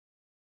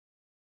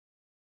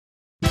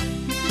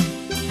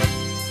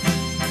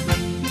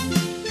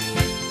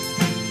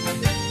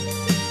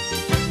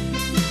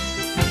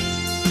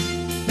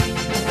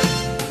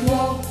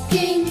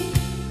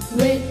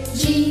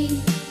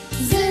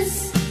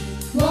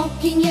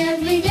walking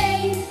every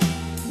day,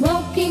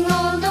 walking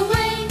all the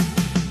way,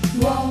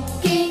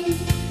 walking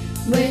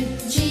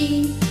with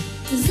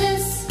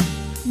Jesus,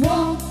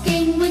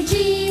 walking with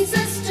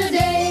Jesus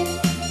today.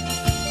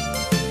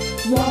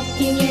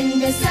 Walking in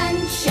the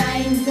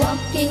sunshine,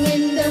 walking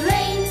in the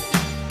rain,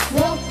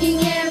 walking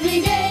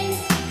every day,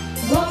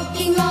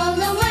 walking all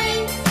the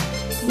way,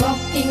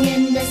 walking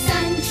in the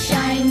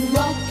sunshine,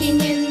 walking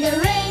in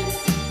the rain,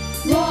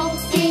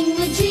 walking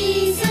with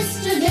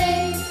Jesus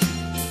today.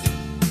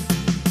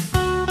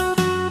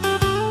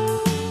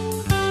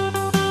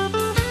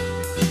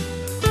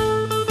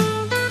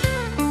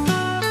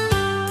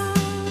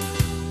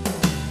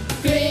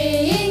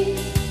 Praying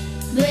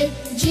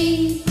with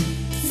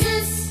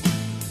Jesus,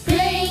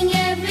 praying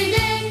every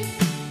day,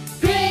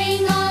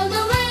 praying all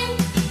the way,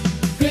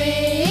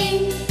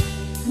 praying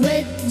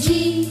with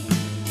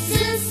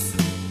Jesus,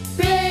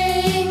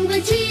 praying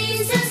with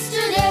Jesus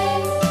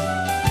today.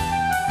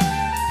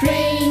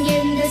 Praying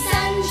in the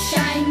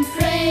sunshine,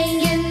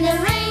 praying in the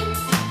rain,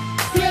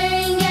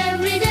 praying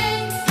every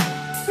day,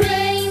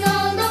 praying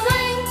all the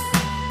way,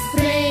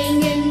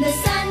 praying in the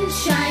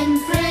sunshine,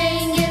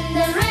 praying in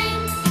the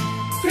rain,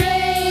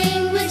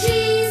 praying with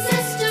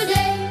Jesus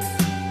today.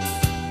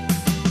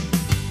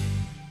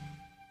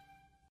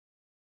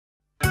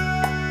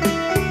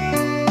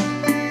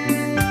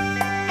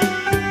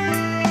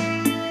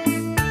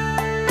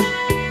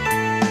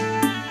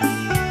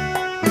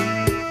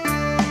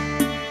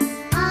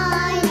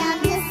 I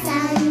love the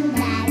sun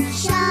that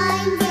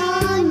shines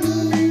on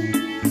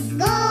me.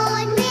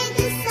 God made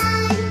the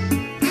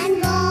sun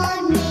and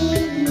God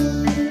made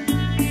me.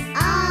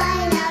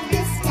 I love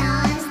the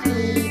stars,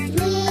 they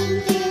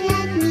twinkle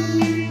at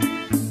me.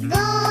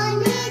 God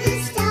made the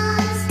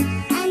stars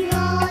and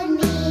God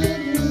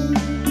made me.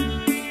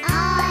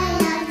 I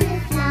love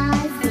the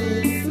flowers,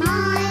 they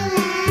smile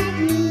at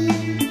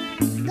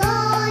me.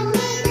 God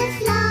made the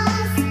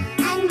flowers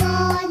and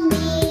God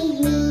made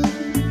me.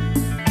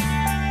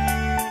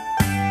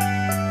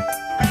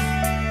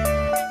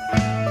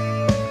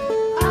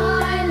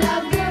 I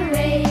love the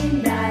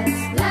rain that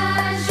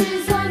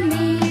splashes on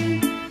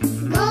me.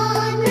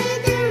 God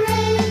made the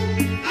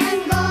rain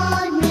and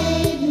God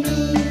made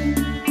me.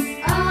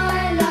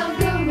 I love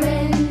the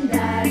wind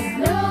that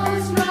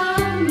blows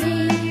from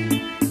me.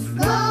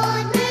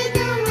 God made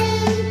the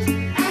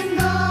wind and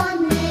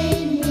God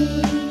made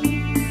me.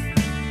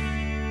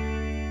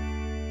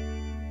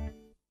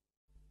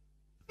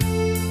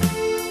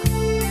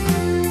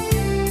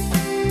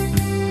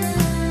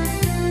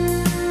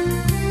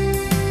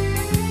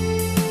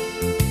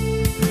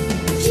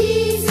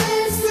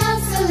 Jesus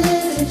loves the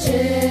little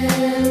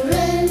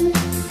children,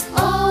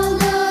 all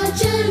the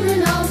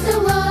children of the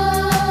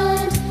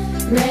world.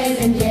 Red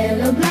and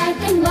yellow, black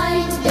and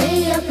white,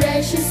 they are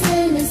precious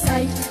in His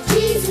sight.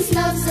 Jesus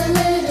loves the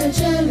little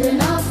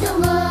children of the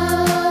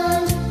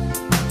world.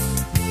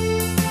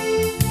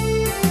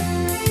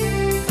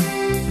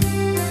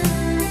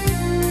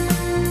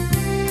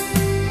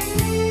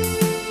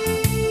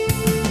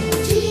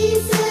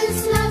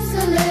 Jesus loves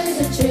the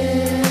little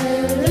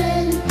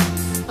children,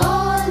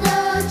 all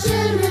the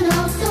children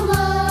of the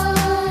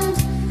world.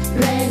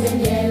 Red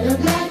and yellow,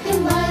 black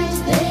and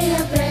white, they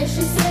are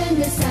precious in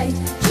His sight.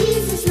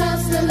 Jesus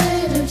loves the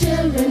little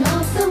children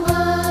of the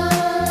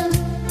world.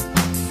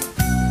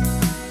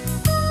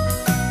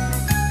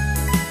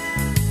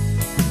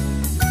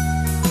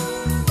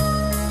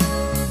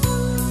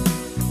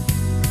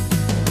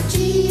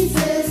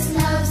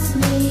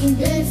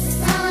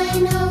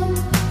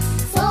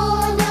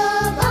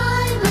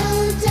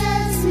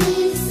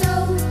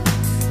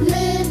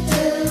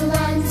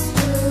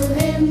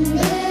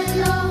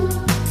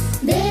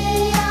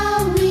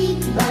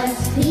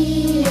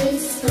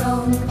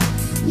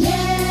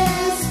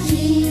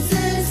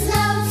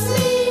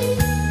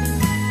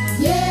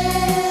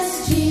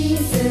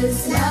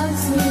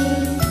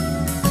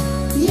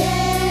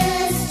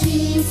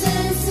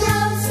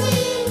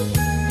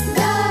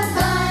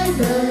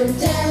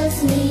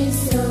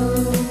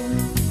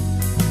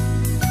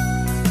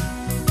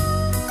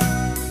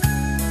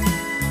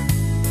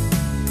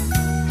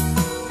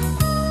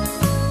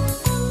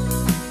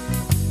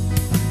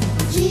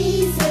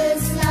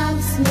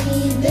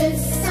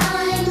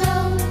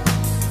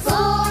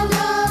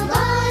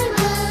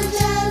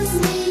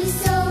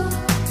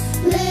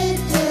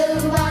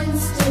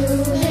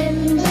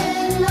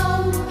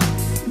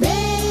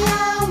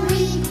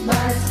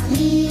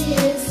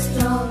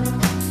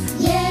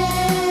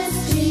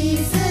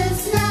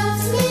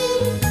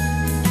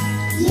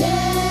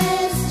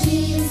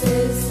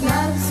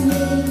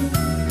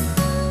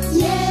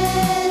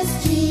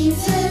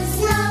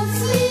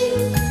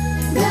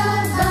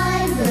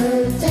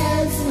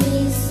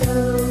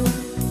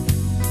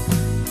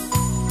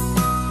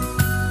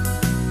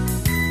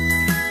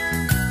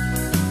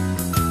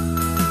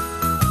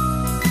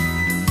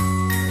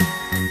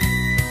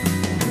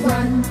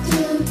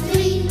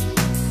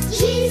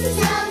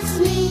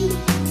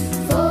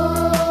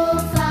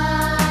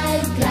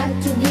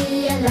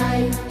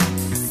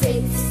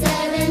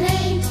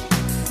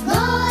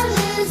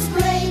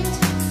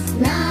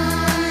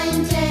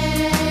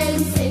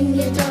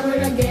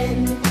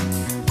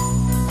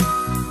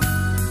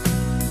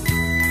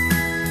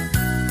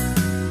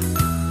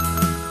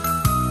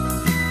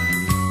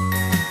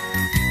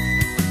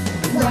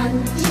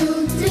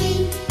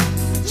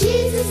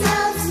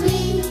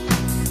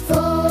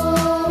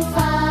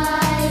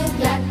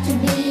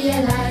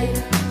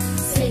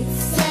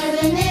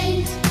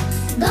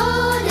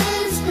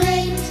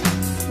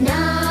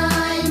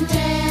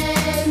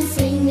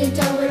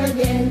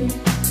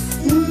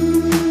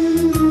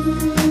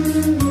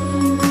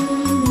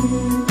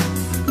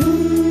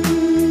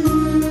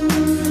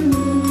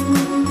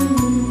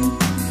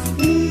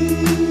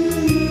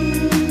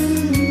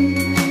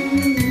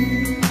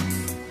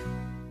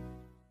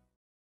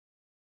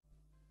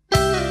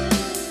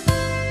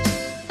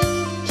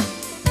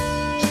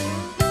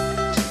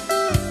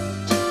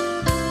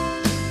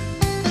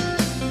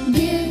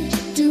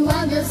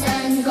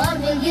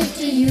 give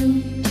to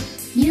you.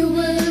 You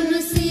will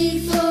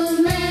receive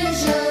full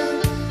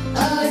measure,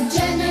 a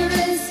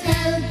generous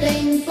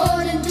helping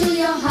poured into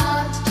your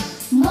heart,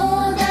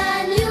 more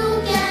than you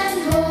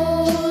can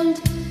hold.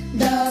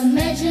 The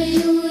measure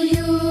you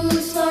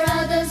use for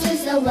others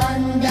is the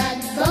one that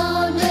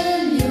God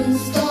will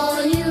use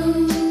for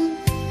you.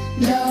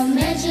 The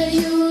measure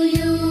you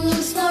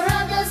use for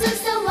others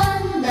is the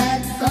one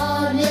that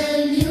God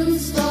will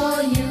use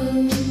for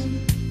you.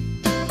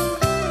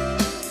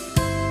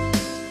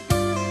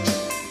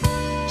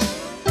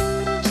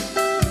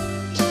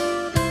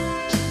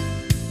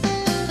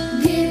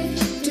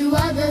 Give to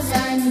others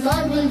and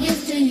God will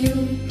give to you.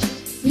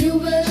 You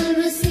will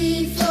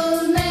receive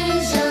full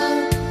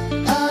measure,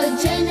 a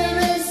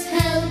generous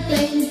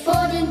helping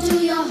poured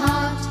into your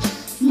heart,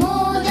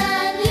 more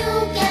than you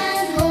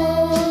can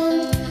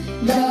hold.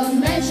 The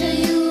measure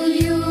you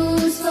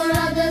use for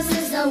others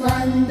is the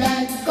one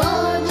that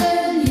God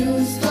will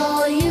use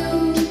for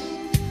you.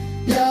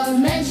 The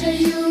measure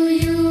you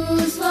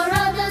use for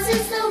others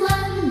is the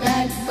one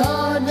that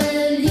God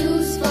will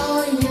use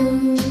for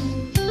you.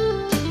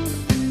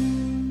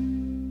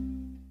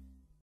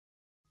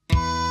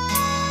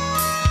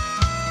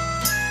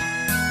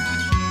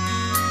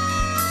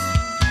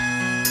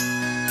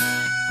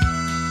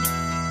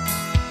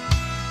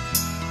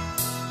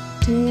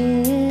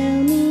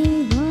 Tell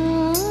me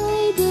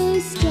why the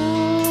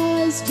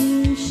stars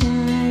do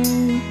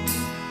shine.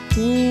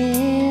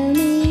 Tell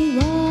me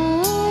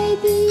why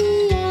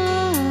the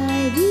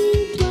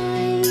ivy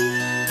twines.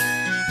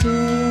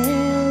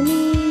 Tell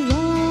me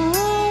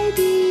why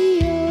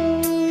the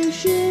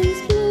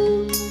ocean's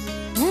blue,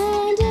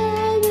 and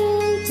I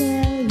will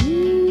tell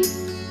you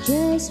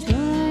just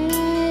why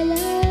I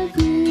love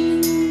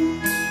you.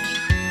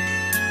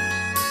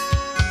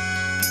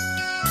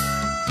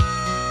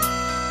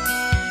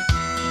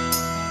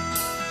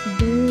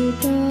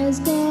 Because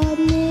God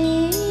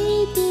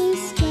made the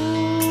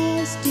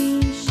stars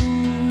to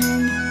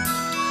shine.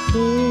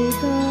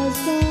 Because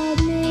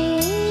God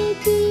made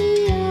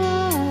the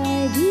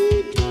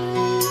ivy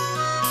twine.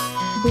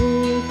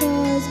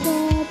 Because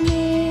God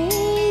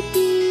made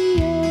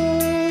the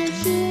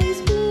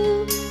oceans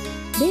blue.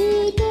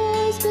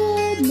 Because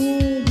God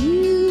made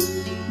you.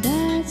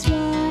 That's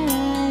why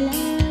I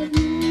love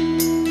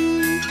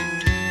you.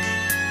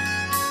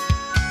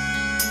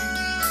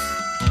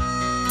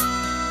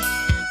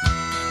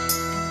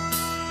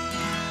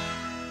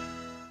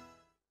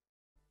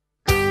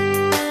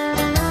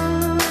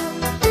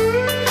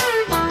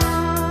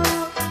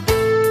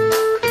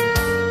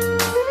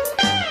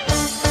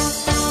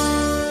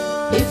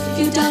 If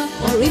you dark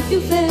or if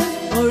you fair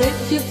or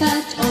if you're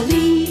fat or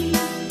lean,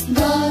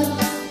 God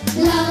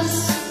loves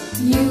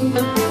you.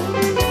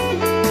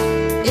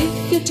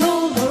 if you're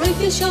tall or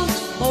if you're short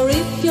or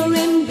if you're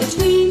in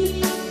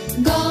between,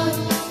 God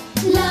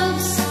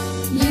loves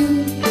you.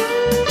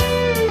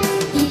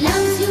 He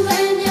loves you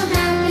when you're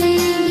happy.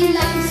 He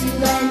loves you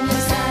when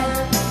you're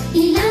sad.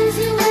 He loves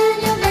you when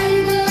you're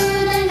very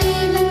good and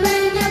even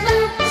when you're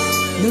bad.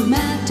 no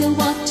matter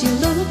what you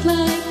look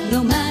like,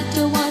 no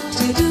matter what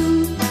you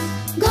do,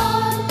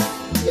 God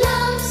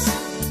loves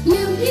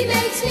you. He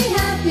makes me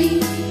happy.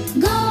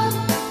 God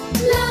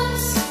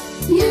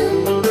loves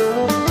you.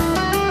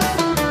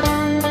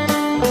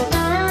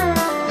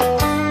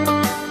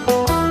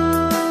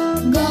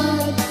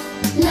 God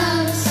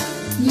loves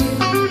you.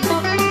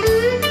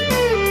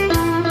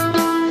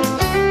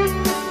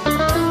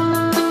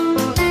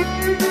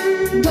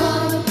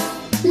 God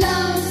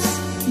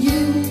loves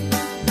you.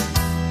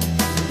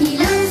 He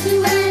loves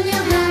you when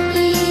you're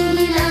happy.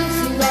 He loves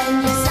you when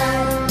you're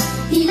sad.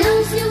 He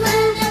loves you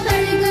when you're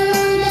very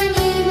good and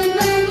even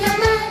when you're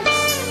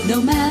bad.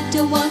 no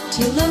matter what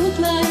you look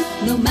like,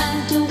 no matter